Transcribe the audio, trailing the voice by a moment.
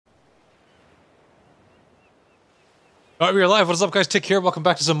Alright, we are live. What is up, guys? Tick here. Welcome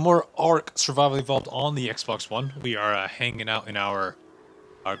back to some more Ark Survival Evolved on the Xbox One. We are hanging out in our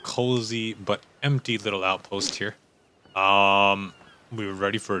cozy but empty little outpost here. We were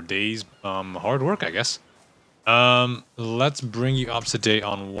ready for a day's hard work, I guess. Let's bring you up to date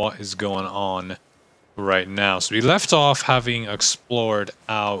on what is going on right now. So we left off having explored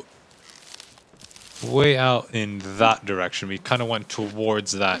way out in that direction. We kind of went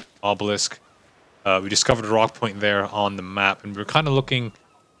towards that obelisk. We discovered a rock point there on the map, and we're kind of looking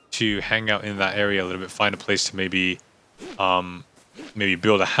to hang out in that area a little bit, find a place to maybe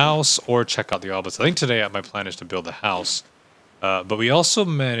build a house or check out the obelisk. I think today my plan is to build a house, but we also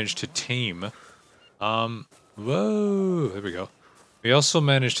managed to tame. Whoa, there we go. We also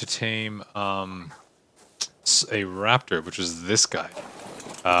managed to tame a raptor, which was this guy,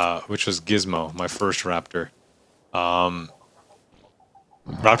 which was Gizmo, my first raptor.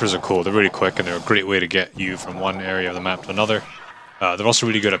 Raptors are cool. They're really quick, and they're a great way to get you from one area of the map to another. They're also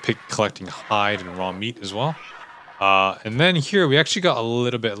really good at collecting hide and raw meat as well. And then here, we actually got a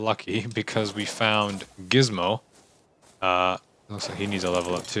little bit lucky because we found Gizmo. Looks like he needs a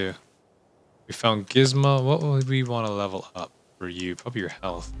level up too. We found Gizmo. What would we want to level up for you? Probably your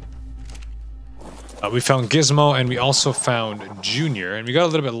health. We found Gizmo, and we also found Junior, and we got a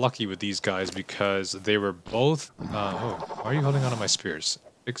little bit lucky with these guys because they were both... oh, why are you holding on to my spears?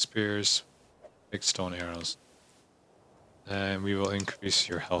 Big spears, big stone arrows. And we will increase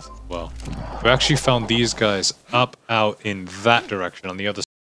your health as well. We actually found these guys out in that direction on the other side.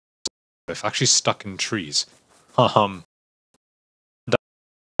 They're actually stuck in trees. We're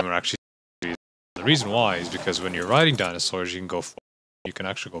actually... The reason why is because when you're riding dinosaurs, you can go forward, you can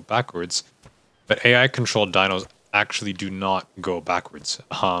actually go backwards. But AI-controlled dinos actually do not go backwards.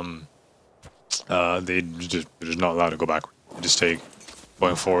 They're just not allowed to go backwards. They just take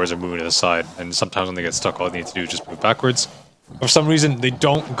going forwards or moving to the side. And sometimes when they get stuck, all they need to do is just move backwards. For some reason, they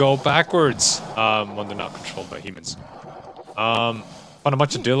don't go backwards when they're not controlled by humans. Found a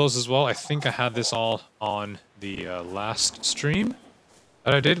bunch of Dillos as well. I think I had this all on the last stream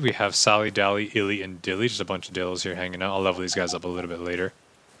that I did. We have Sally, Dally, Illy, and Dilly. Just a bunch of Dillos here hanging out. I'll level these guys up a little bit later.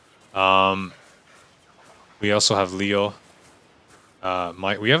 We also have Leo.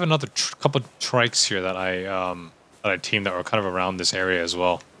 We have another couple trikes here that I teamed that were kind of around this area as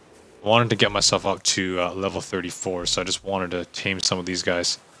well. I wanted to get myself up to level 34, so I just wanted to tame some of these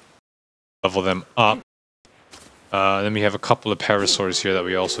guys, level them up. Then we have a couple of parasaurs here that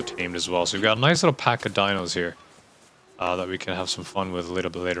we also tamed as well. So we've got a nice little pack of dinos here that we can have some fun with a little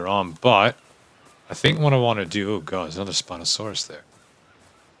bit later on. But I think what I want to do... Oh god, there's another Spinosaurus there.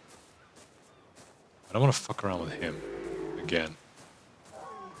 I don't want to fuck around with him again.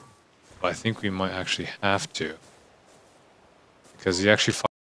 But I think we might actually have to. Because he actually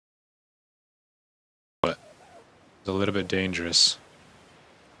but it's a little bit dangerous.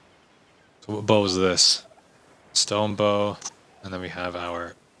 So what bow is this? Stone bow. And then we have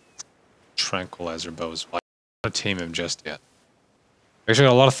our tranquilizer bows. I don't want to tame him just yet. We actually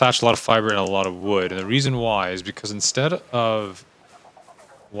got a lot of thatch, a lot of fiber, and a lot of wood. And the reason why is because instead of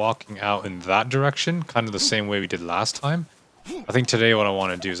walking out in that direction, kind of the same way we did last time, I think today what I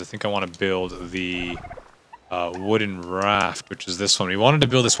want to do is I think I want to build the wooden raft, which is this one. We wanted to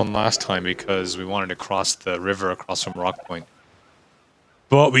build this one last time because we wanted to cross the river across from Rock Point.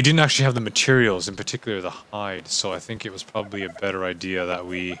 But we didn't actually have the materials, in particular the hide, so I think it was probably a better idea that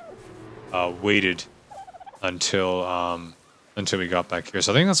we waited until we got back here.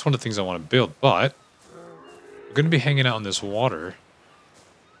 So I think that's one of the things I want to build, but we're going to be hanging out in this water.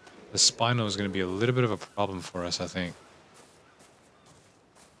 The Spino is going to be a little bit of a problem for us, I think.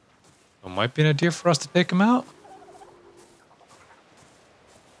 It might be an idea for us to take him out.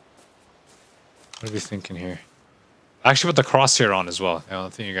 What are we thinking here? I actually put the crosshair on as well. I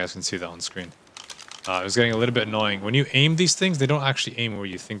don't think you guys can see that on screen. It was getting a little bit annoying. When you aim these things, they don't actually aim where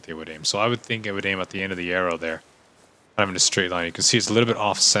you think they would aim. So I would think it would aim at the end of the arrow there. Kind of in a straight line. You can see it's a little bit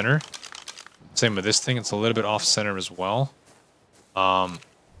off center. Same with this thing. It's a little bit off center as well. And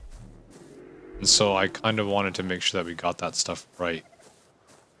so I kind of wanted to make sure that we got that stuff right.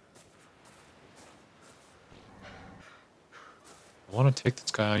 I want to take this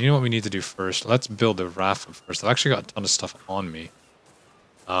guy on. You know what we need to do first? Let's build the raft first. I've actually got a ton of stuff on me.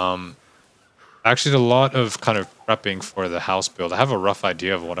 Actually, a lot of kind of prepping for the house build. I have a rough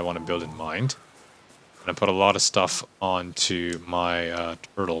idea of what I want to build in mind. And I put a lot of stuff onto my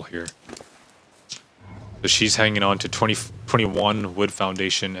turtle here. So she's hanging on to 21 wood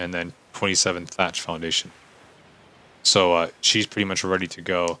foundation and then 27 thatch foundation. So she's pretty much ready to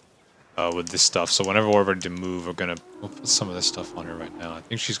go with this stuff. So whenever we're ready to move, we'll put some of this stuff on her right now. I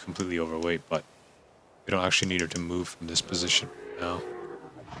think she's completely overweight, but We don't actually need her to move from this position now.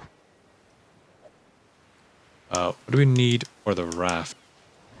 What do we need for the raft?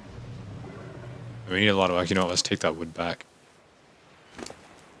 We need a lot of... You know what, let's take that wood back.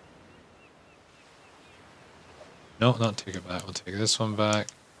 No, not take it back. We'll take this one back.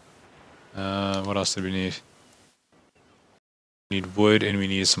 What else did we need? We need wood and we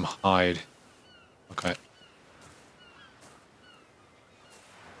need some hide. Okay.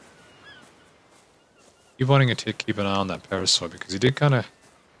 Keep wanting to keep an eye on that Parasaur because he did kind of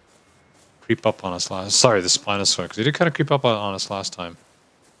creep up on us last... Sorry, the Spinosaur, because he did kind of creep up on us last time.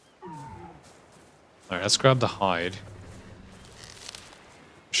 Alright, let's grab the hide.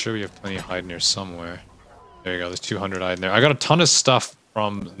 I'm sure we have plenty of hide in here somewhere. There you go, there's 200 hide in there. I got a ton of stuff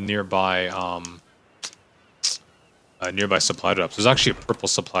from nearby, nearby supply drops. There's actually a purple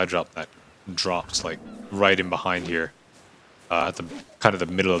supply drop that drops, like, right in behind here. At the kind of the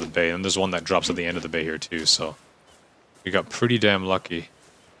middle of the bay. And there's one that drops at the end of the bay here too, so... We got pretty damn lucky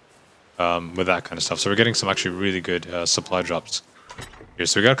with that kind of stuff. So we're getting some actually really good supply drops here.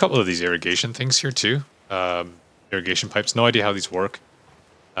 So we got a couple of these irrigation things here too. Irrigation pipes. No idea how these work.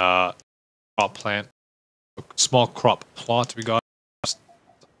 Crop plant. Small crop plot we got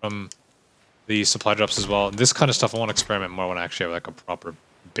from the supply drops as well. This kind of stuff I want to experiment more when I actually have like a proper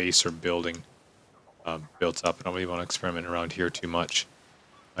base or building built up. I don't really want to experiment around here too much.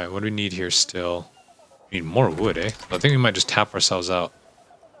 Alright, what do we need here still? We need more wood, eh? I think we might just tap ourselves out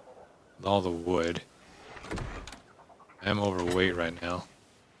with all the wood. I'm overweight right now.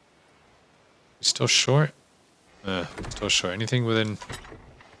 Still short? Still short. Anything within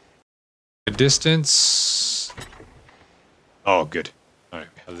a distance? Oh, good. Alright,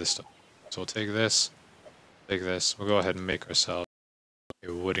 we have this stuff. So we'll take this. Take this. We'll go ahead and make ourselves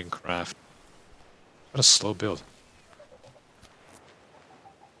a wooden craft. What a slow build.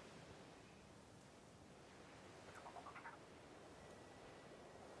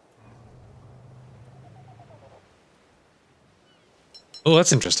 Oh,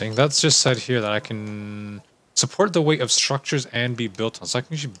 that's interesting. That's just said here that I can support the weight of structures and be built on. So I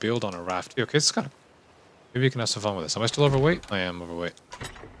can actually build on a raft too. Okay, it's kind of... Maybe you can have some fun with this. Am I still overweight? I am overweight.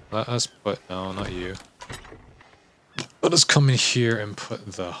 Let us put... No, not you. Let us come in here and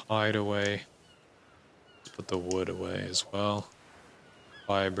put the hide away. Let's put the wood away as well.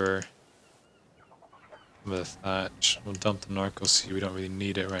 Fiber. Some of the thatch. We'll dump the narco seed. We don't really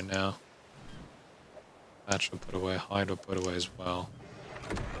need it right now. Thatch we'll put away. Hide we'll put away as well.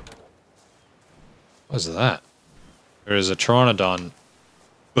 What is that? There is a Pteranodon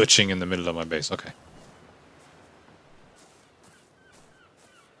glitching in the middle of my base. Okay.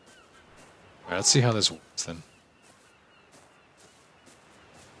 Alright, let's see how this works then.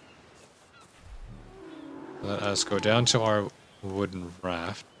 Let us go down to our wooden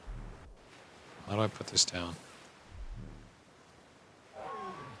raft. How do I put this down?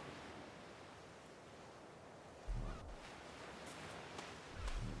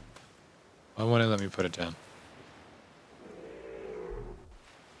 Why won't it let me put it down?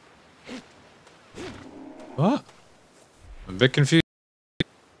 What? I'm a bit confused.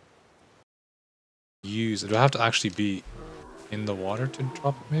 Do I have to actually be in the water to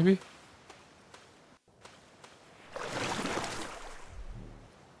drop it, maybe?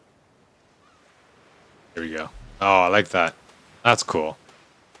 Here we go. Oh, I like that. That's cool.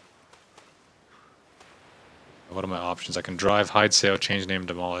 What are my options? I can drive, hide, sail, change name,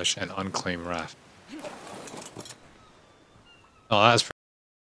 demolish, and unclaim raft. Oh, that's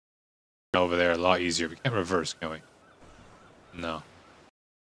over there a lot easier. We can't reverse, can we? No.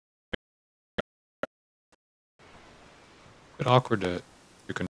 A bit awkward to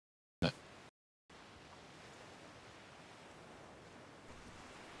control that.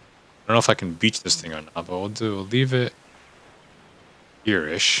 I don't know if I can beach this thing or not, but we'll leave it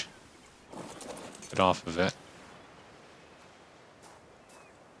here-ish. Get off of it.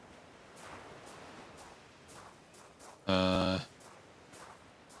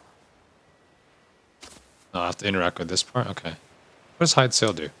 No, I have to interact with this part? Okay. What does hide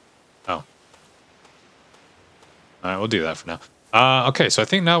sail do? Oh. Alright, we'll do that for now. Okay, so I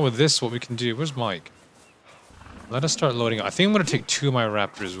think now with this, what we can do... Where's Mike? Let us start loading up. I think I'm going to take 2 of my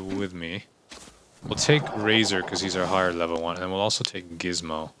raptors with me. We'll take Razor, because he's our higher level one, and then we'll also take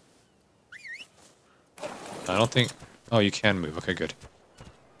Gizmo. I don't think... Oh, you can move. Okay, good.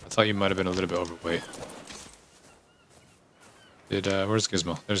 I thought you might have been a little bit overweight. Where's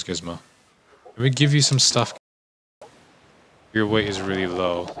Gizmo? There's Gizmo. Let me give you some stuff. Your weight is really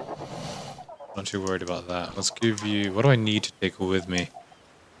low. Not too worried about that. Let's give you... What do I need to take with me?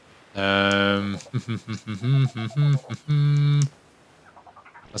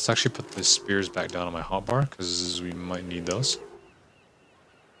 Let's actually put the spears back down on my hotbar, because we might need those.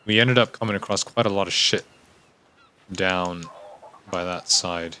 We ended up coming across quite a lot of shit down by that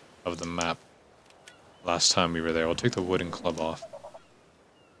side of the map last time we were there. We'll take the wooden club off.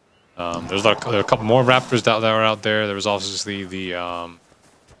 There are a couple more raptors that were out there. There was obviously the there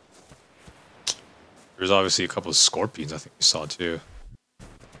was obviously a couple of scorpions I think we saw too.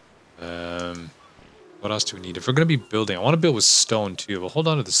 What else do we need? If we're gonna be building, I want to build with stone too. But hold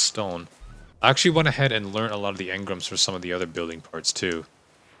on to the stone. I actually went ahead and learned a lot of the engrams for some of the other building parts too.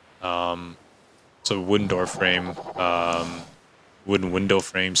 So wooden door frame, wooden window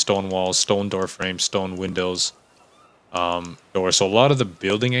frame, stone walls, stone door frame, stone windows, door. So a lot of the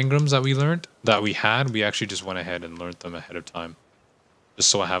building engrams that we learned, that we had, we actually just went ahead and learned them ahead of time. Just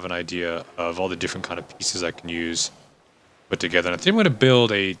so I have an idea of all the different kind of pieces I can use, put together. And I think I'm going to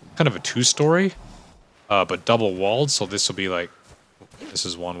build a kind of a two-story, but double walled. So this will be like, this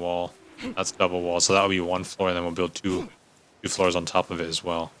is one wall, that's double wall. So that will be one floor, and then we'll build two floors on top of it as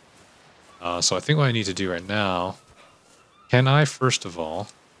well. So I think what I need to do right now, can I first of all,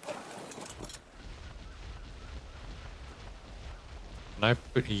 can I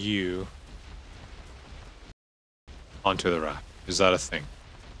put you onto the raft? Is that a thing?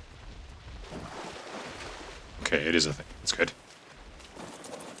 Okay, it is a thing. That's good.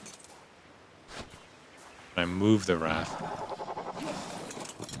 Can I move the raft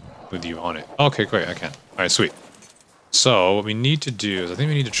with you on it? Okay, great, I can. Alright, sweet. So, what we need to do is, I think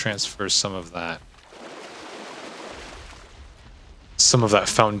we need to transfer some of that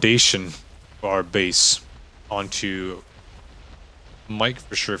foundation for our base onto Mike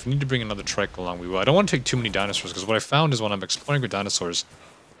for sure. If we need to bring another trike along, we will. I don't want to take too many dinosaurs, because what I found is when I'm exploring with dinosaurs,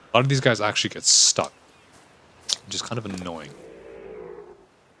 a lot of these guys actually get stuck, which is kind of annoying.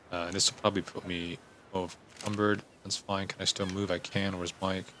 And this will probably put me encumbered. That's fine. Can I still move? I can. Where's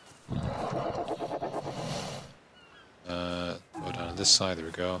Mike? Go down to this side. There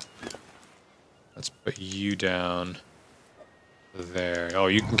we go. Let's put you down there. Oh,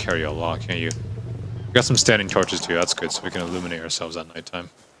 you can carry a lot, can't you? We got some standing torches too. That's good, so we can illuminate ourselves at nighttime.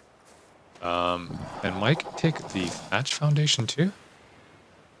 And Mike, take the thatch foundation too.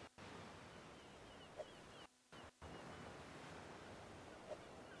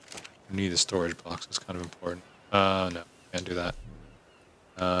 We need the storage box. It's kind of important. No, can't do that.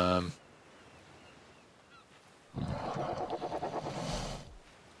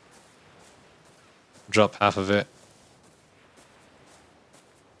 Drop half of it.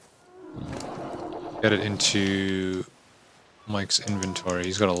 Get it into Mike's inventory.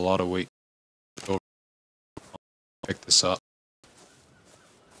 He's got a lot of weight. Go pick this up.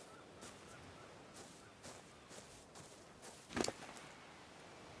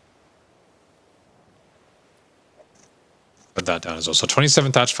 Put that down as well. So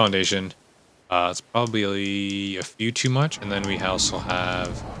 27 thatch foundation. It's probably a few too much. And then we also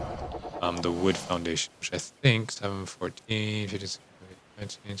have the wood foundation, which I think 7, 14, 15,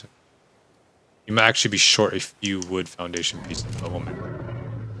 19. You might actually be short a few wood foundation pieces at the moment.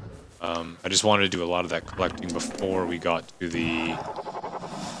 I just wanted to do a lot of that collecting before we got to the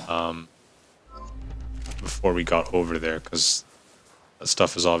before we got over there, because that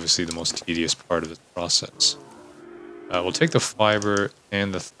stuff is obviously the most tedious part of the process. We'll take the fiber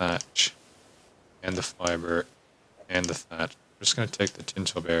and the thatch, and the fiber and the thatch. We're just going to take the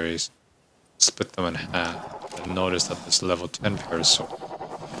tinto berries, split them in half, and notice that this level 10 parasaur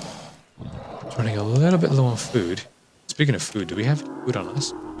is running a little bit low on food. Speaking of food, do we have food on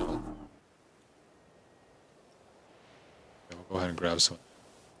us? No. Okay, we'll go ahead and grab some.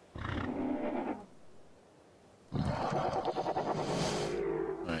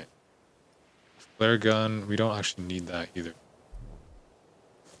 Alright. Flare gun, we don't actually need that either.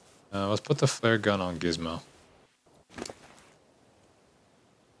 Let's put the flare gun on Gizmo.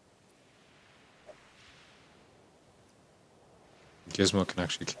 Gizmo can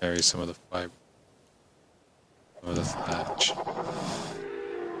actually carry some of the fiber. Some of the thatch.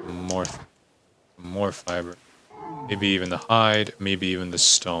 More fiber. Maybe even the hide, maybe even the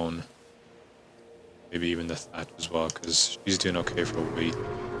stone. Maybe even the thatch as well, because she's doing okay for weight.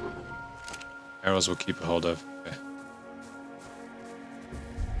 Arrows will keep a hold of. Okay.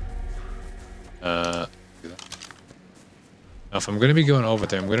 Do that. Now, if I'm going to be going over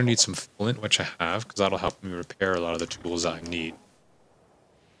there, I'm going to need some flint, which I have, because that'll help me repair a lot of the tools that I need.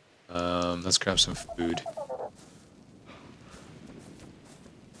 Let's grab some food.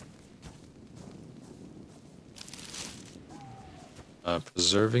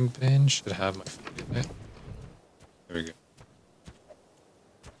 Preserving bin should have my food in it. There we go.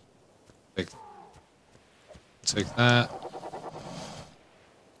 Take that.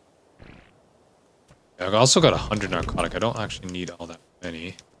 I've also got 100 narcotic. I don't actually need all that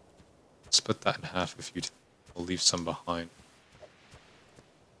many. Split that in half a few times. We'll leave some behind.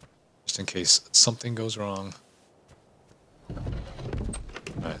 Just in case something goes wrong.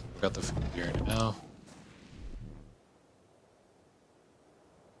 Alright, we got the food here now.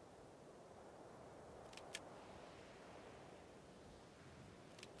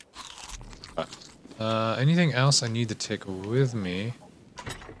 Anything else I need to take with me?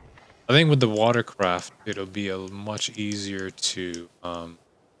 I think with the watercraft, it'll be much easier to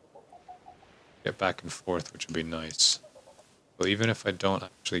get back and forth, which would be nice. But even if I don't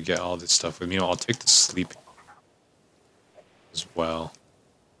actually get all this stuff with me, I'll take the sleeping as well.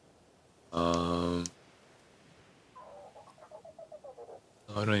 I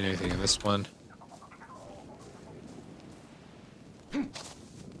don't need anything in this one.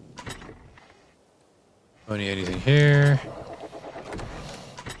 Don't need anything here.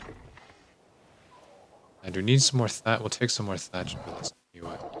 I do need some more thatch. We'll take some more thatch for this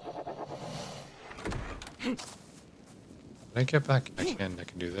anyway. Can I get back? I can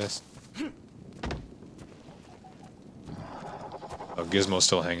do this. Oh, Gizmo's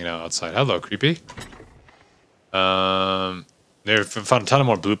still hanging out outside. Hello, creepy. They've found a ton of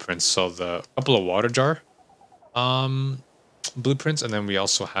more blueprints. So the couple of water jar blueprints, and then we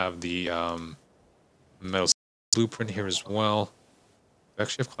also have the metal blueprint here as well. We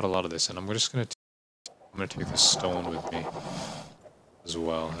actually have quite a lot of this, and I'm just gonna take the stone with me as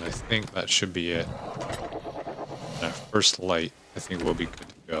well. And I think that should be it. And our first light, I think we'll be good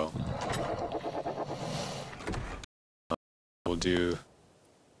to go. We'll do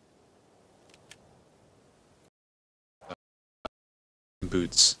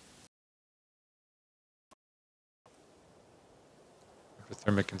boots.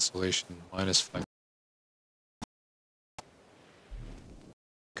 Thermic insulation, -5.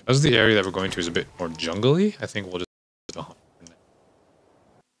 Because the area that we're going to is a bit more jungly, I think we'll just...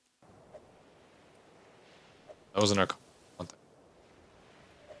 That wasn't our contact.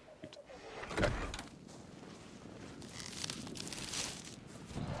 Okay.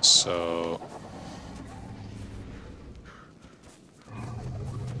 So...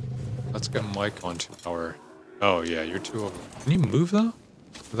 let's get Mike onto our... Oh yeah, you're too over. Can you move though?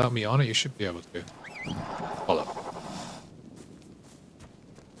 Without me on it, you should be able to. Hold up.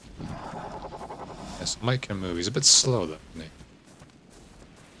 Yes, Mike can move. He's a bit slow though, isn't he?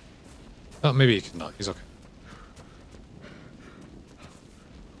 Oh, maybe he cannot. He's okay.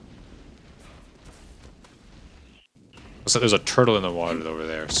 So there's a turtle in the water over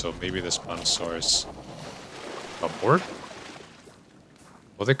there, so maybe the Spinosaurus on board?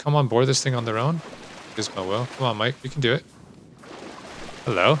 Will they come on board this thing on their own? Gizmo will. Come on, Mike. You can do it.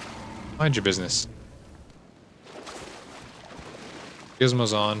 Hello. Mind your business.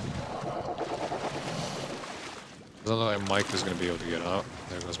 Gizmo's on. Doesn't look like Mike is going to be able to get out.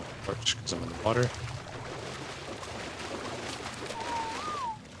 There goes my torch because I'm in the water.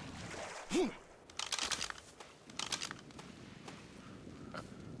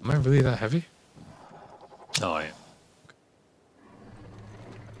 Am I really that heavy? Oh, I am.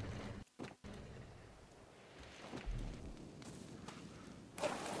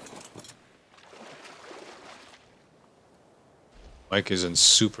 Mike is in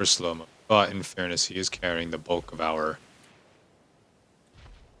super slow-mo, but in fairness, he is carrying the bulk of our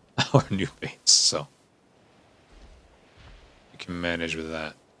new base, so we can manage with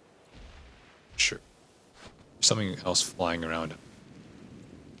that. Sure. There's something else flying around.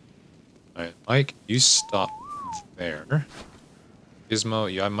 Alright, Mike, you stop there.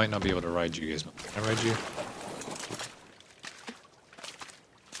 Gizmo, yeah, I might not be able to ride you, Gizmo. Can I ride you?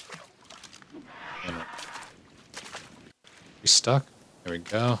 We stuck? There we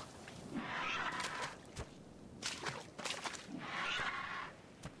go.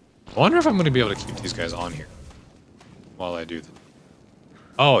 I wonder if I'm going to be able to keep these guys on here while I do this.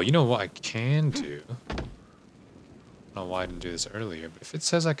 Oh, you know what I can do? I don't know why I didn't do this earlier, but if it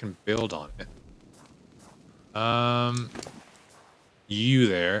says I can build on it. You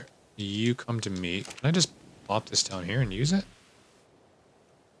there. You come to me. Can I just plop this down here and use it?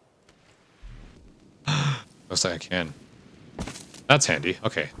 Looks like I can. That's handy.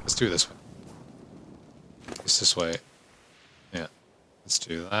 Okay, let's do it this way. It's this way. Yeah. Let's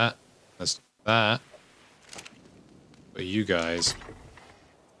do that. Let's do that. But you guys...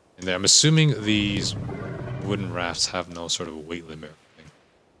 and I'm assuming these wooden rafts have no sort of weight limit or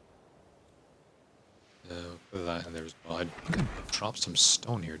anything. Put that in there as well. I think I dropped some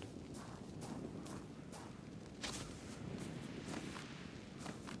stone here.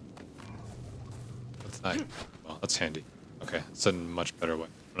 What's that? Well, that's handy. Okay, it's a much better way,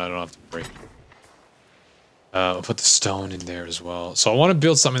 but I don't have to worry. I'll put the stone in there as well. So I want to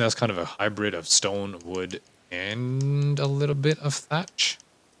build something that's kind of a hybrid of stone, wood, and a little bit of thatch.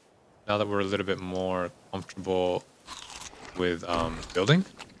 Now that we're a little bit more comfortable with building.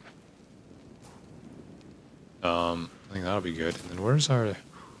 I think that'll be good. And then where's our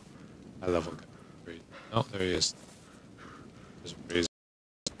high level guy? Oh, there he is. There's a raise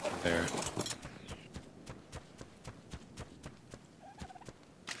there.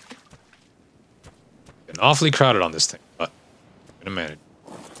 Getting awfully crowded on this thing, but I'm gonna manage.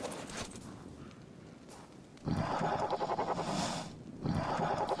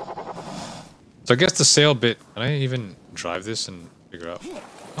 So I guess the sail bit, can I even drive this and figure out?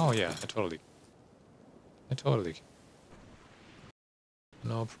 Oh yeah, I totally can.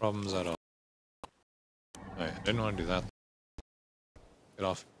 No problems at all. Alright, I didn't want to do that. Get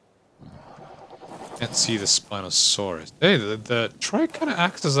off. Can't see the Spinosaurus. Hey, the trike kind of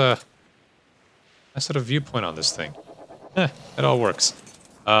acts as a sort of viewpoint on this thing. It all works.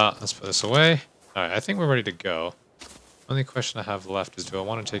 Let's put this away. Alright, I think we're ready to go. Only question I have left is, do I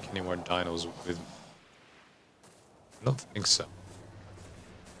want to take any more dinos with me? I don't think so.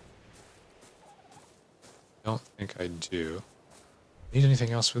 Don't think I do. Need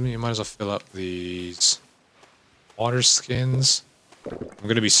anything else with me? You might as well fill up these water skins. I'm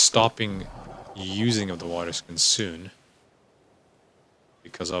going to be stopping using of the water skins soon,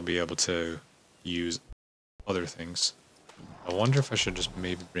 because I'll be able to use other things. I wonder if I should just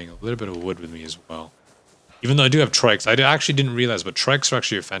maybe bring a little bit of wood with me as well. Even though I do have trikes, I actually didn't realize, but trikes are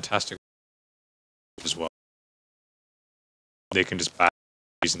actually a fantastic as well. They can just back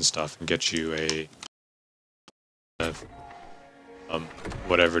these and stuff and get you a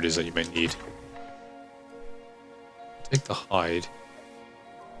whatever it is that you might need. Take the hide.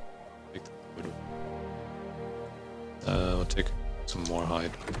 Take the wood. We'll take some more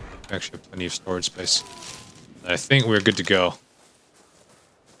hide. We actually have plenty of storage space. I think we're good to go.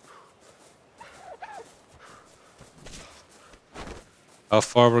 How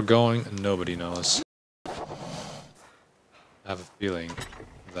far we're going, nobody knows. I have a feeling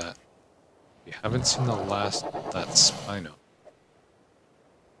that we haven't seen the last of that Spino.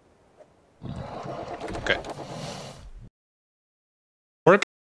 Okay. Work.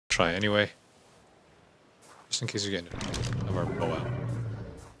 Try anyway. Just in case we get have our bow out.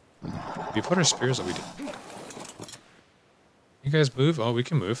 We put our spears that we did. You guys move? Oh, we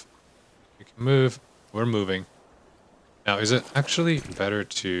can move. We can move. We're moving. Now, is it actually better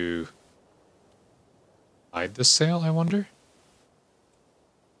to hide the sail, I wonder?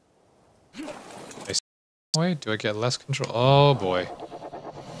 Wait, do I get less control? Oh boy.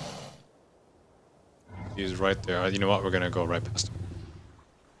 He's right there. You know what? We're gonna go right past him.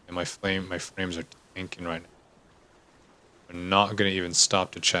 And my frames are tanking right now. We're not gonna even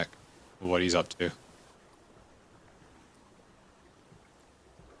stop to check what he's up to.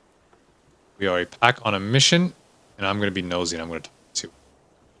 We are a pack on a mission, and I'm gonna be nosy and I'm gonna see.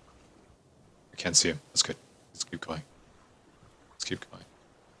 I can't see him. That's good. Let's keep going. Let's keep going.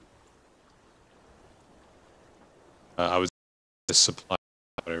 I was supply,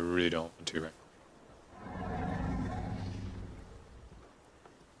 but I really don't want to right now.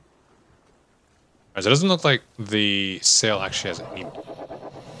 Alright, so it doesn't look like the sail actually has any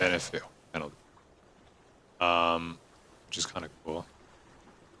benefit penalty. Which is kind of cool.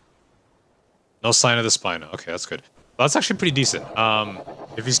 No sign of the Spino. Okay, that's good. Well, that's actually pretty decent.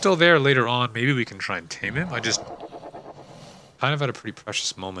 If he's still there later on, maybe we can try and tame him. I just kind of at a pretty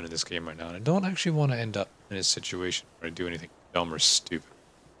precious moment in this game right now, and I don't actually want to end up in a situation where I do anything dumb or stupid.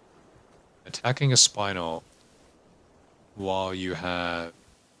 Attacking a Spino while you have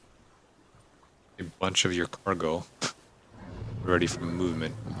a bunch of your cargo ready for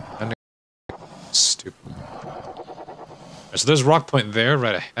movement. Kind of stupid. Right, so there's Rock Point there,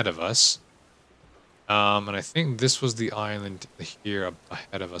 right ahead of us. And I think this was the island here up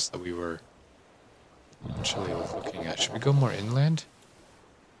ahead of us that we were actually looking at. Should we go more inland?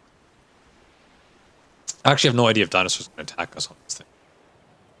 I actually have no idea if dinosaurs are going to attack us on this thing.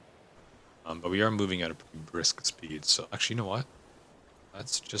 But we are moving at a pretty brisk speed, so actually, you know what?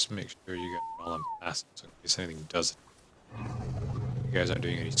 Let's just make sure you get while I'm passing, so in case anything does it. You guys aren't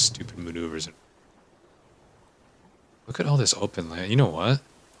doing any stupid maneuvers. Look at all this open land. You know what?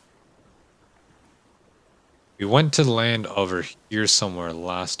 We went to land over here somewhere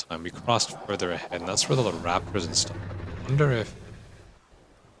last time. We crossed further ahead, and that's where the little raptors and stuff. I wonder if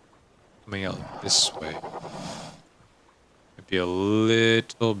coming out this way might be a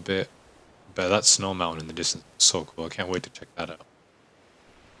little bit better. That snow mountain in the distance is so cool. I can't wait to check that out.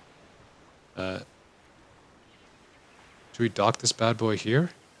 Should we dock this bad boy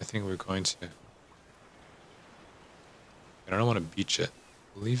here? I think we're going to. I don't want to beach it.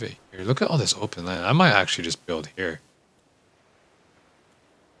 Leave it here. Look at all this open land. I might actually just build here.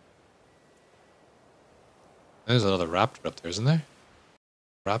 There's another raptor up there, isn't there?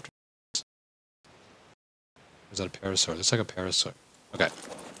 Raptor. Is that a parasaur? Looks like a parasaur. Okay.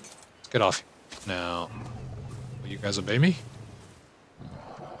 Let's get off here. Now, will you guys obey me?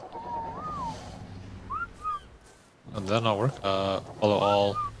 Oh, did that not work? Follow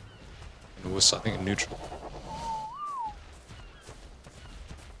all. And was, I think, in neutral.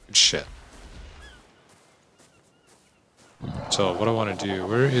 Good shit. So, what I want to do...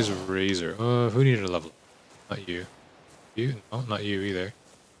 Where is Razor? Who needed a level? Not you. You? No, not you either.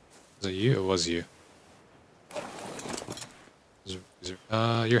 Was it you? It was you.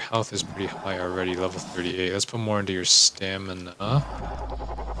 Your health is pretty high already, level 38. Let's put more into your stamina.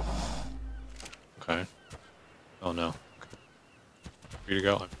 Okay. Oh no. Okay. Free to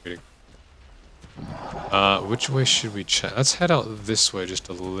go? I'm free to go. Which way should we check? Let's head out this way just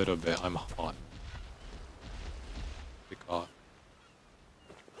a little bit. I'm hot. Take off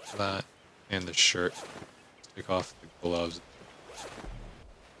that and the shirt. Take off the gloves.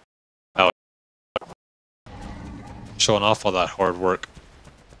 Oh. Showing off all that hard work.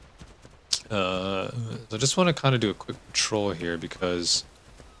 So I just want to kind of do a quick patrol here because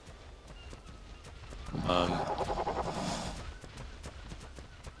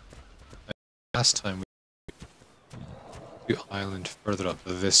last time we island further up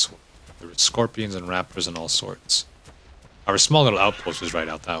this way. There were scorpions and raptors and all sorts. Our small little outpost was right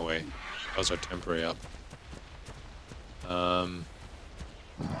out that way. That was our temporary up.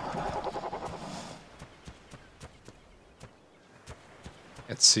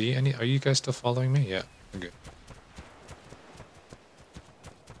 Let's see. Are you guys still following me? Yeah, we're good.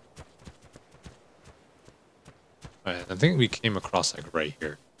 Alright, I think we came across like right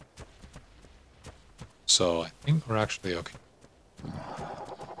here. So I think we're actually okay.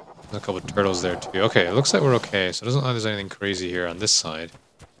 There's a couple of turtles there too. Okay, it looks like we're okay. So it doesn't look like there's anything crazy here on this side.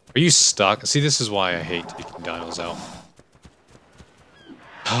 Are you stuck? See, this is why I hate taking dinos out.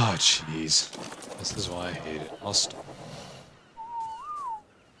 Oh, jeez. This is why I hate it. I'll stop.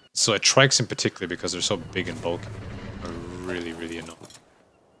 So trikes in particular, because they're so big and bulky, are really, really annoying.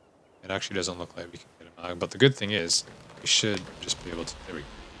 It actually doesn't look like we can get them out. But the good thing is, we should just be able to... There we go.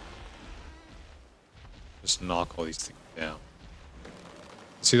 Just knock all these things down.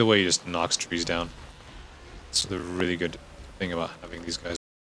 See the way he just knocks trees down? That's the really good thing about having these guys.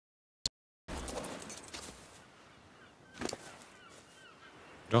 We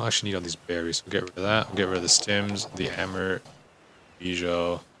don't actually need all these berries. We'll get rid of that. We'll get rid of the stems, the hammer,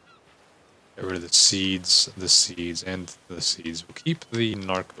 Bijou. Get rid of the seeds, and the seeds. We'll keep the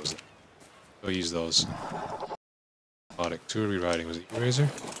narcos. We'll use those. Robotic. Who are we riding? Was it you, Razor?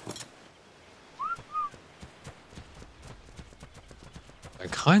 I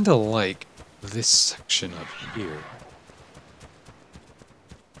kinda like this section up here.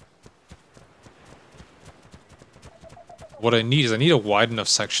 What I need is I need a wide enough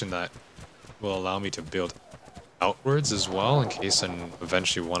section that will allow me to build outwards as well, in case and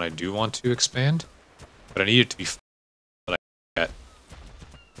eventually when I do want to expand. But I need it to be that I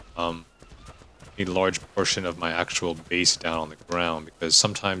get a large portion of my actual base down on the ground, because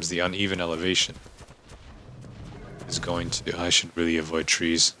sometimes the uneven elevation is going to... I should really avoid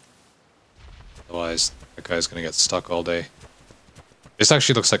trees. Otherwise, that guy's gonna get stuck all day. This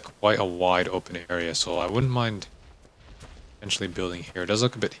actually looks like quite a wide open area, so I wouldn't mind potentially building here. It does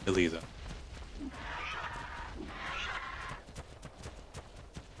look a bit hilly though.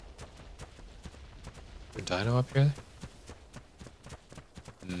 A dino up here?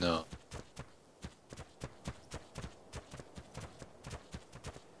 No.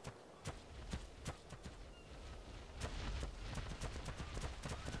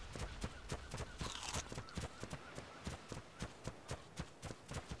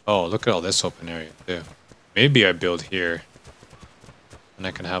 Oh, look at all this open area too. Maybe I build here. And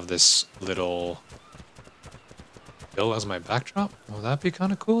I can have this little hill as my backdrop. Will that be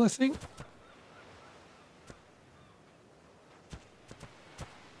kind of cool, I think?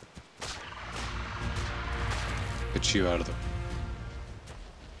 Get you out of the...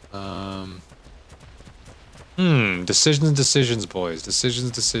 Decisions, boys.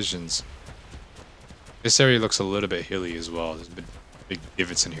 Decisions. This area looks a little bit hilly as well. There's big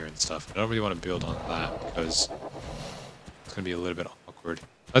divots in here and stuff. I don't really want to build on that because it's going to be a little bit awkward.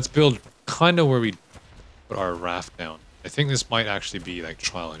 Let's build kind of where we put our raft down. I think this might actually be like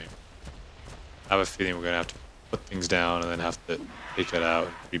trial and error. I have a feeling we're going to have to put things down and then have to take it out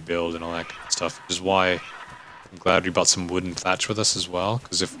and rebuild and all that kind of stuff, which is why I'm glad we brought some wooden thatch with us as well,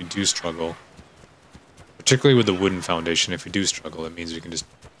 because if we do struggle, Particularly with the wooden foundation, if we do struggle, it means we can just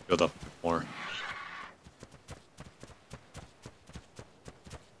build up a bit more.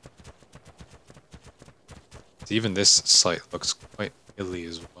 Even this site looks quite hilly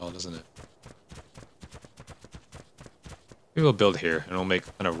as well, doesn't it? Maybe we'll build here, and we'll make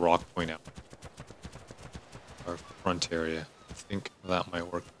kind of rock point out our front area. I think that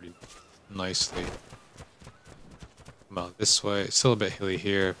might work pretty nicely. Come out this way. It's still a bit hilly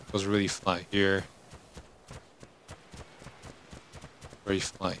here. It goes really flat here. Very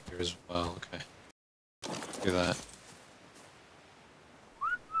flat here as well. Okay. Do that.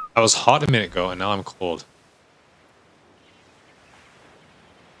 I was hot a minute ago, and now I'm cold.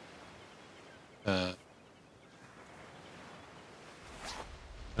 Can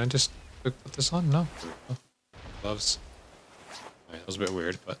I just put this on? No. Oh, gloves. Alright, that was a bit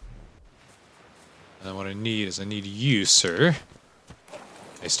weird, but... And what I need is you, sir.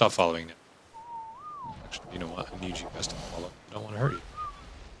 Hey, stop following now. Actually, you know what? I need you guys to follow. I don't want to hurt you.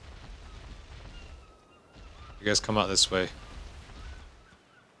 You guys come out this way.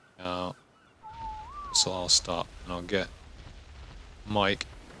 Now, this will all stop, and I'll get Mike,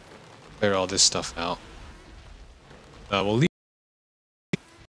 clear all this stuff out. We'll leave.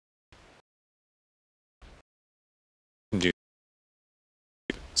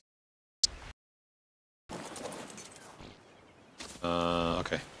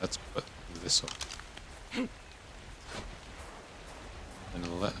 Okay, let's put this on.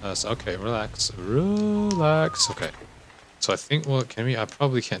 And let us, okay, relax, okay. So I think, well, can we, I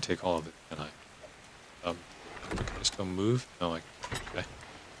probably can't take all of it, can I? Can I just go move? No, I can't, okay.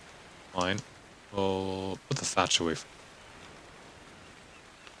 Fine. We'll put the thatch away.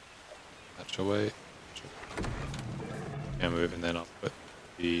 Thatch away. Can't move, and then I'll put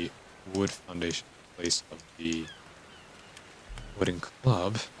the wood foundation in place of the wooden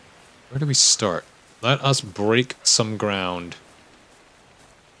club. Where do we start? Let us break some ground.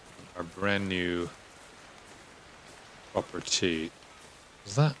 Our brand new property.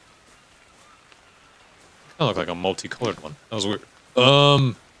 Is that? Kind of look like a multicolored one. That was weird.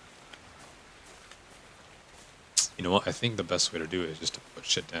 You know what? I think the best way to do it is just to put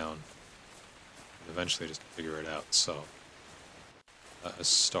shit down. And eventually just figure it out. So, let us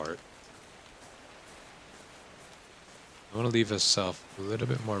start. I want to leave ourselves a little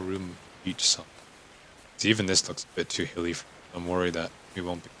bit more room each side. See, even this looks a bit too hilly. I'm worried that we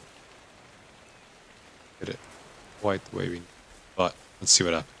won't be get it quite the way we need. But let's see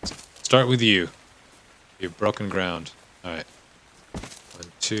what happens. Start with you. You've broken ground. Alright. 1,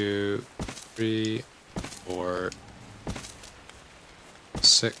 2, 3, 4,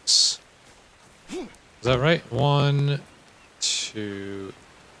 6. Is that right? 1, 2,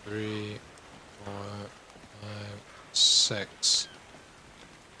 3, 4, 5, 6.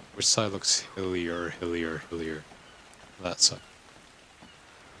 Which side looks hillier? That side.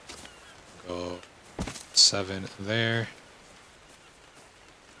 Go 7 there.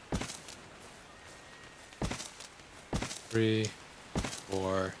 3,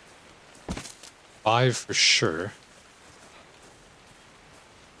 4, 5 for sure.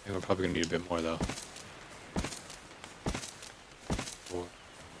 I think we're probably gonna need a bit more though. 4,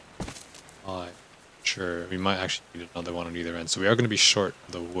 5. Sure, we might actually need another one on either end. So we are going to be short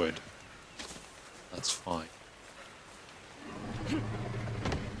of the wood. That's fine.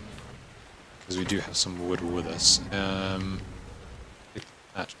 Because we do have some wood with us. Take the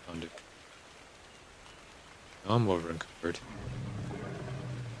thatch found it. No, I'm over encumbered.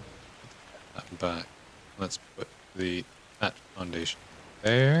 Put that back. Let's put the thatch foundation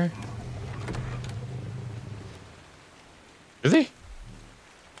there. Really?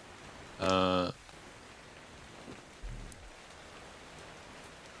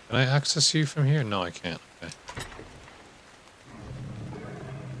 Can I access you from here? No, I can't. Okay.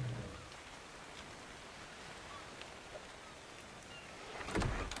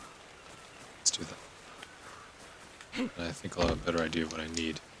 Let's do that. And I think I'll have a better idea of what I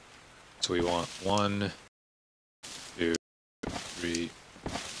need. So we want 1, 2, 3,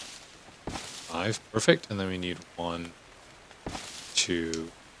 5. Perfect. And then we need 1, 2,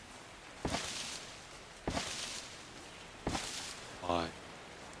 5.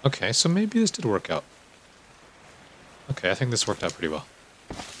 Okay, so maybe this did work out. Okay, I think this worked out pretty well.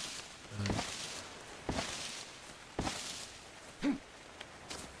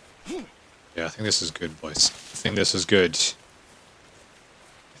 Yeah, I think this is good, boys. I think this is good. I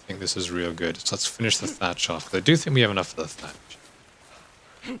think this is real good. So let's finish the thatch off, because I do think we have enough of the thatch.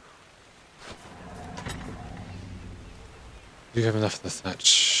 We do have enough of the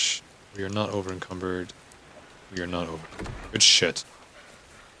thatch. We are not over encumbered. We are not over. Good shit.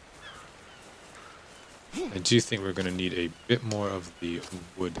 I do think we're going to need a bit more of the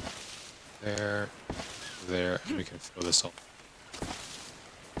wood there, and we can fill this up.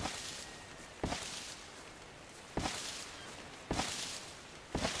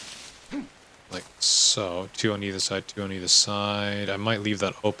 Like so. 2 on either side, 2 on either side. I might leave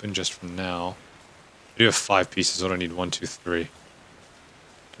that open just for now. I do have 5 pieces, what do I need? 1, 2, 3.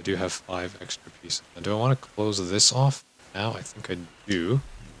 I do have 5 extra pieces. Now, do I want to close this off now? I think I do.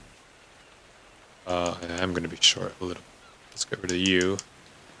 I am going to be short a little. Let's get rid of you.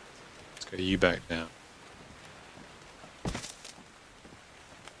 Let's get you back down.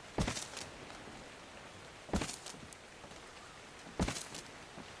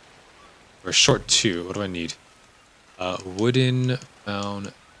 We're short 2. What do I need? Wooden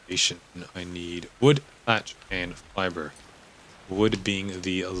foundation. I need wood, thatch, and fiber. Wood being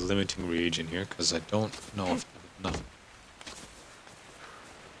the limiting reagent here, because I don't know if I have enough.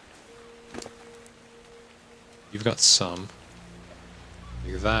 You've got some.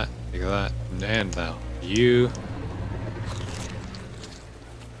 Take that, and now you.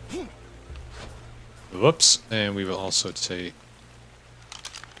 Whoops, and we will also take.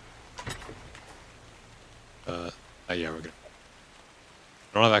 Yeah, we're good.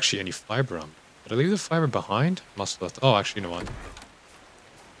 I don't have actually any fiber on me. Did I leave the fiber behind? Must have left. Oh, actually, you know what?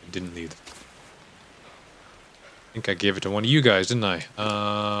 I didn't leave. I think I gave it to one of you guys, didn't I?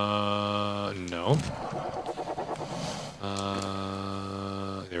 No.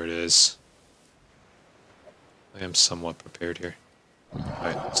 There it is. I am somewhat prepared here.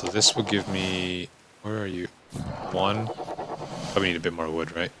 Alright, so this will give me... Where are you? 1. Probably need a bit more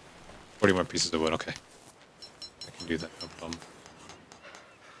wood, right? 40 more pieces of wood, okay. I can do that, no problem.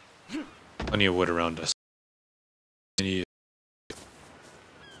 Plenty of wood around us.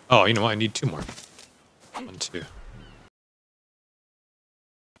 Oh, you know what? I need 2 more. 1, 2.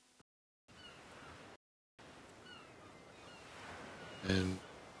 And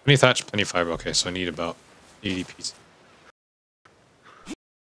plenty of thatch, plenty of fiber. Okay, so I need about 80 pieces.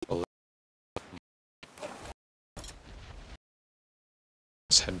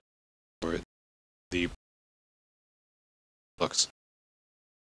 Let's head for the looks.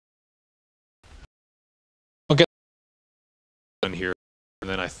 I'll get in here, and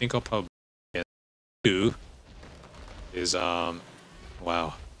then I think I'll probably do is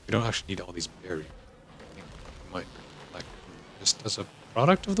wow, we don't actually need all these berries. I think we might like just as a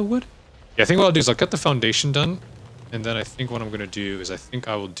product of the wood. Yeah, I think what I'll do is I'll get the foundation done, and then I think what I'm gonna do is I think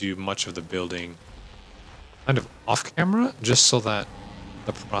I will do much of the building kind of off camera, just so that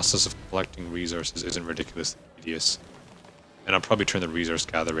the process of collecting resources isn't ridiculously tedious. And I'll probably turn the resource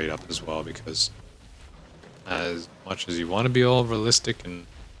gather rate up as well, because as much as you want to be all realistic and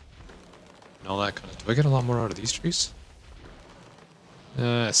all that kind of... Do I get a lot more out of these trees?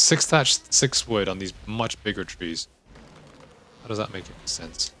 6 thatch, 6 wood on these much bigger trees. How does that make any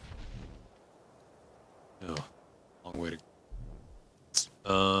sense? No. Long way to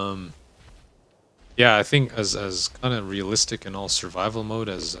go. Yeah, I think as kind of realistic and all survival mode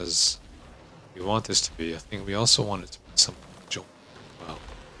as we want this to be, I think we also want it to be something enjoyable as well.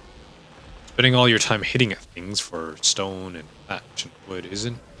 Spending all your time hitting at things for stone and thatch and wood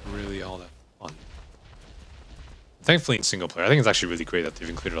isn't really all that fun. Thankfully in single player, I think it's actually really great that they've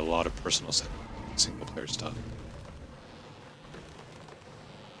included a lot of personal single player stuff.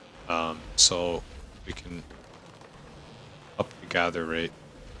 So we can up the gather rate.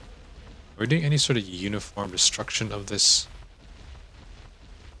 Are we doing any sort of uniform destruction of this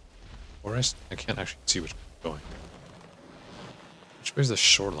forest? I can't actually see which way it's going. Which way is the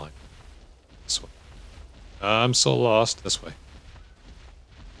shoreline? This way. I'm so lost. This way.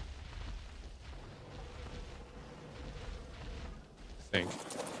 I think.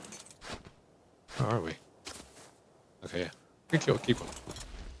 Where are we? Okay, yeah. Keep going.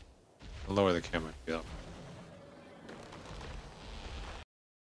 I'll lower the camera. Yeah.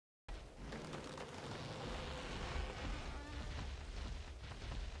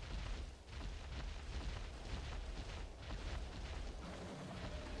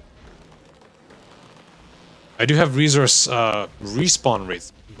 I do have resource respawn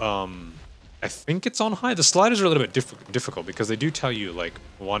rates. I think it's on high. The sliders are a little bit difficult because they do tell you like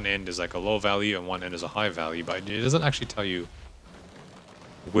one end is like a low value and one end is a high value, but it doesn't actually tell you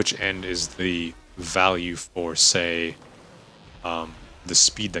which end is the value for, say, the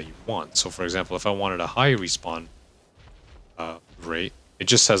speed that you want. So, for example, if I wanted a high respawn rate, it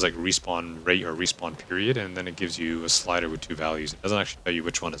just says like respawn rate or respawn period, and then it gives you a slider with 2 values. It doesn't actually tell you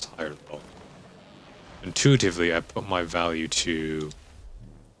which one is higher or low. Intuitively, I put my value to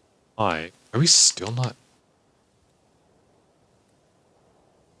high. Are we still not?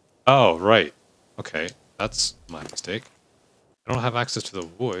 Oh, right. Okay. That's my mistake. I don't have access to the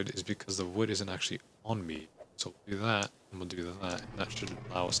wood is because the wood isn't actually on me. So we'll do that, and we'll do that, and that should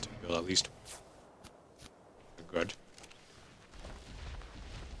allow us to build at least good.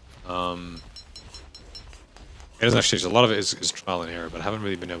 It doesn't actually, a lot of it is trial and error, but I haven't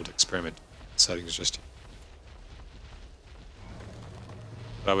really been able to experiment with settings just yet.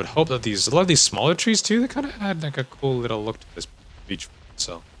 But I would hope that a lot of these smaller trees too, they kind of add like a cool little look to this beach.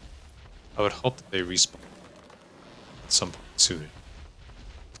 So I would hope that they respawn at some point soon.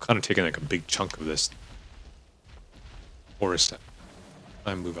 I've kind of taken like a big chunk of this forest.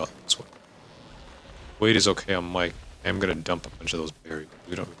 I move out this way. Weight is okay on Mike. I'm gonna dump a bunch of those berries.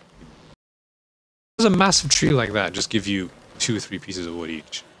 We don't. Does a massive tree like that just give you 2 or 3 pieces of wood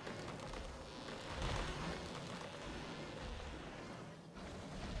each?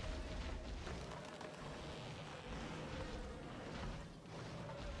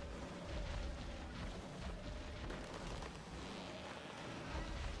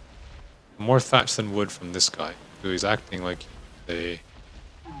 More thatch than wood from this guy, who is acting like a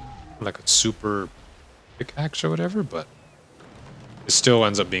super pickaxe or whatever, but it still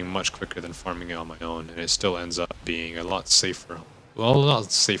ends up being much quicker than farming it on my own, and it still ends up being a lot safer. Well,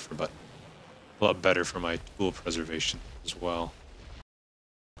 not safer, but a lot better for my tool preservation as well.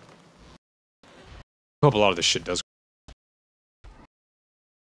 I hope a lot of this shit does.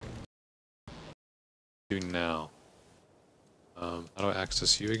 Do now. How do I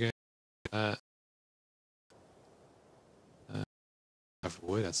access you again? Have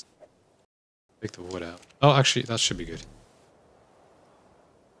wood. That's take the wood out. Oh, actually, that should be good.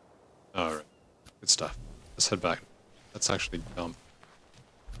 All right, good stuff. Let's head back. Let's actually dump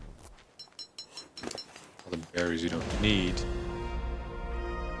all the berries you don't need.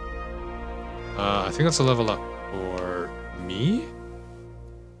 I think that's a level up for me.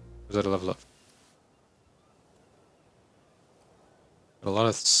 Or is that a level up? Got a lot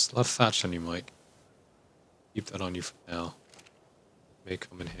of thatch on you, Mike. Keep that on you for now. May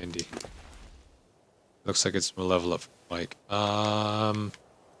come in handy. Looks like it's a level up for Mike.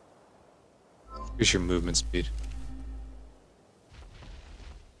 Here's your movement speed.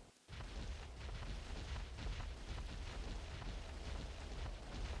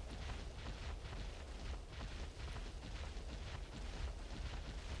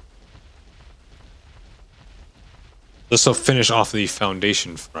 This will finish off the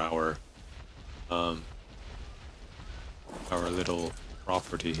foundation for our little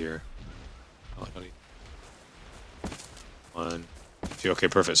property here. Oh, 1, 2. Okay,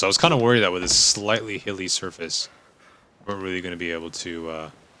 perfect. So I was kind of worried that with this slightly hilly surface, we weren't really going to be able to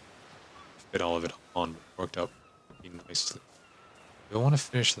fit all of it on, but it worked out pretty nicely. Do I want to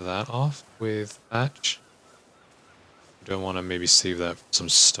finish that off with thatch? Or do I want to maybe save that for some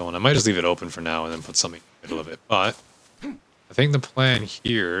stone? I might just leave it open for now and then put something in the middle of it, but I think the plan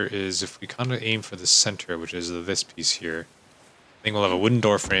here is if we kind of aim for the center, which is this piece here, I think we'll have a wooden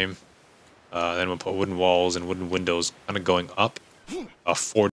door frame, then we'll put wooden walls and wooden windows kind of going up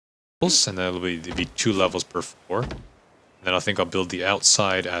 4 levels, and then it'll be 2 levels per floor. And then I think I'll build the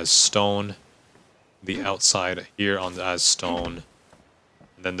outside as stone, the outside here as stone,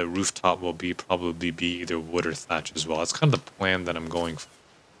 and then the rooftop will probably be either wood or thatch as well. That's kind of the plan that I'm going for.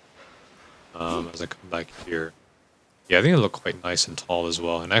 As I come back here. Yeah, I think it'll look quite nice and tall as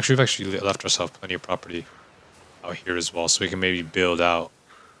well. And actually, we've actually left ourselves plenty of property out here as well, so we can maybe build out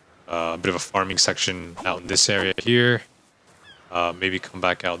a bit of a farming section out in this area here. Maybe come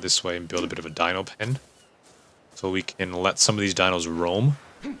back out this way and build a bit of a dino pen, so we can let some of these dinos roam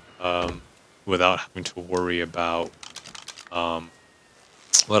without having to worry about them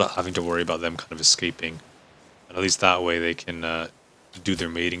kind of escaping. And at least that way they can do their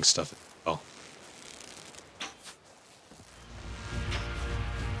mating stuff as well.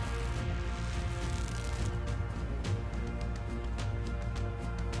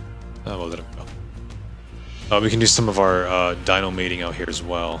 We'll let him go. We can do some of our dino mating out here as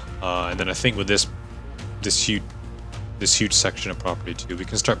well, and then I think with this huge section of property too, we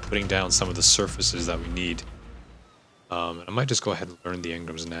can start putting down some of the surfaces that we need. And I might just go ahead and learn the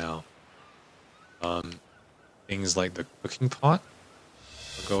engrams now. Things like the cooking pot,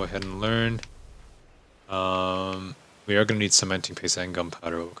 I'll go ahead and learn. We are going to need cementing paste and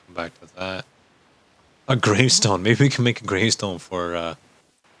gunpowder. We'll come back to that. A gravestone. Maybe we can make a gravestone for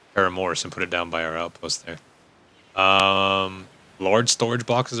Paramorse and put it down by our outpost there. Large storage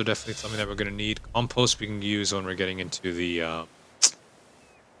boxes are definitely something that we're going to need. Compost we can use when we're getting into the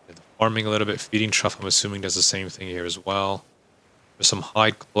farming a little bit. Feeding trough, I'm assuming, does the same thing here as well. There's some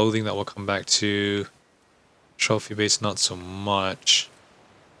hide clothing that we'll come back to. Trophy base, not so much.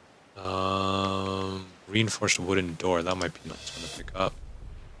 Reinforced wooden door. That might be a nice one to pick up.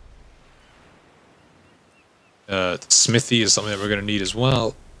 Smithy is something that we're going to need as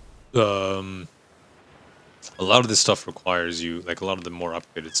well. A lot of this stuff requires you, like a lot of the more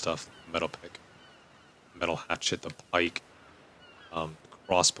upgraded stuff, the metal pick, metal hatchet, the pike, the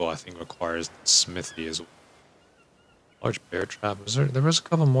crossbow, I think requires the smithy as well. Large bear trap. There was a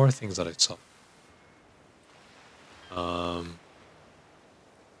couple more things that I saw.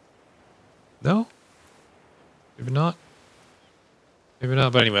 No? Maybe not. Maybe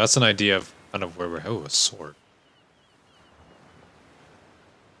not, but anyway, that's an idea of kind of where we're... Oh, a sword.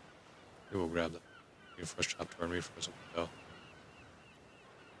 We will grab that. Reinforced trapdoor and reinforced window.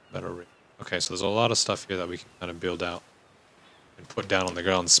 Metal ring. Okay, so there's a lot of stuff here that we can kind of build out and put down on the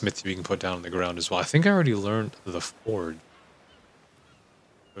ground. Smithy we can put down on the ground as well. I think I already learned the forge.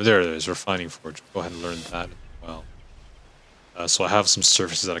 Oh, there it is, refining forge. Go ahead and learn that as well. So I have some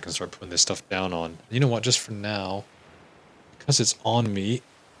surfaces that I can start putting this stuff down on. You know what, just for now, because it's on me,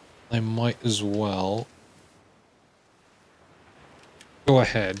 I might as well go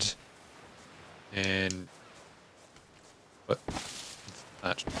ahead and put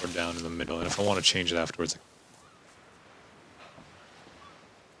that door down in the middle, and if I want to change it afterwards.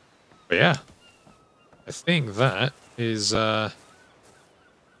 But yeah, I think that is many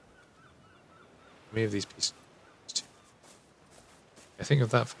of these pieces. I think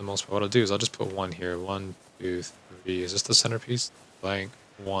of that for the most part. What I'll do is I'll just put one here. 1, 2, 3. Is this the centerpiece? Blank.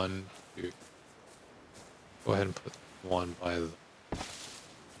 1, 2. Go ahead and put one by the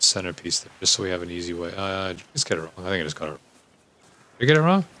centerpiece there, just so we have an easy way. Just get it wrong. I think I just got it wrong. Did I get it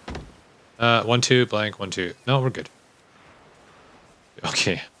wrong? 1, 2, blank, 1, 2. No, we're good.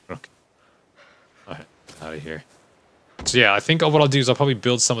 Okay. Okay. Alright, out of here. So yeah, I think what I'll do is I'll probably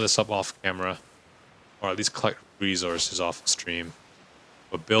build some of this up off camera, or at least collect resources off the stream.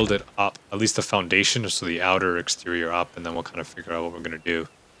 We'll build it up, at least the foundation, so the outer exterior up, and then we'll kind of figure out what we're going to do.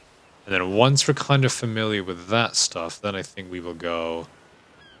 And then once we're kind of familiar with that stuff, then I think we will go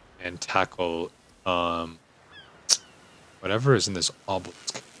and tackle whatever is in this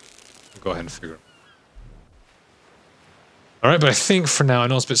obelisk. We'll go ahead and figure it out. Alright, but I think for now, I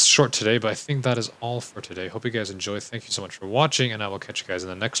know it's a bit short today, but I think that is all for today. Hope you guys enjoy. Thank you so much for watching, and I will catch you guys in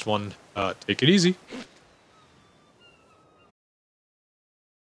the next one. Take it easy.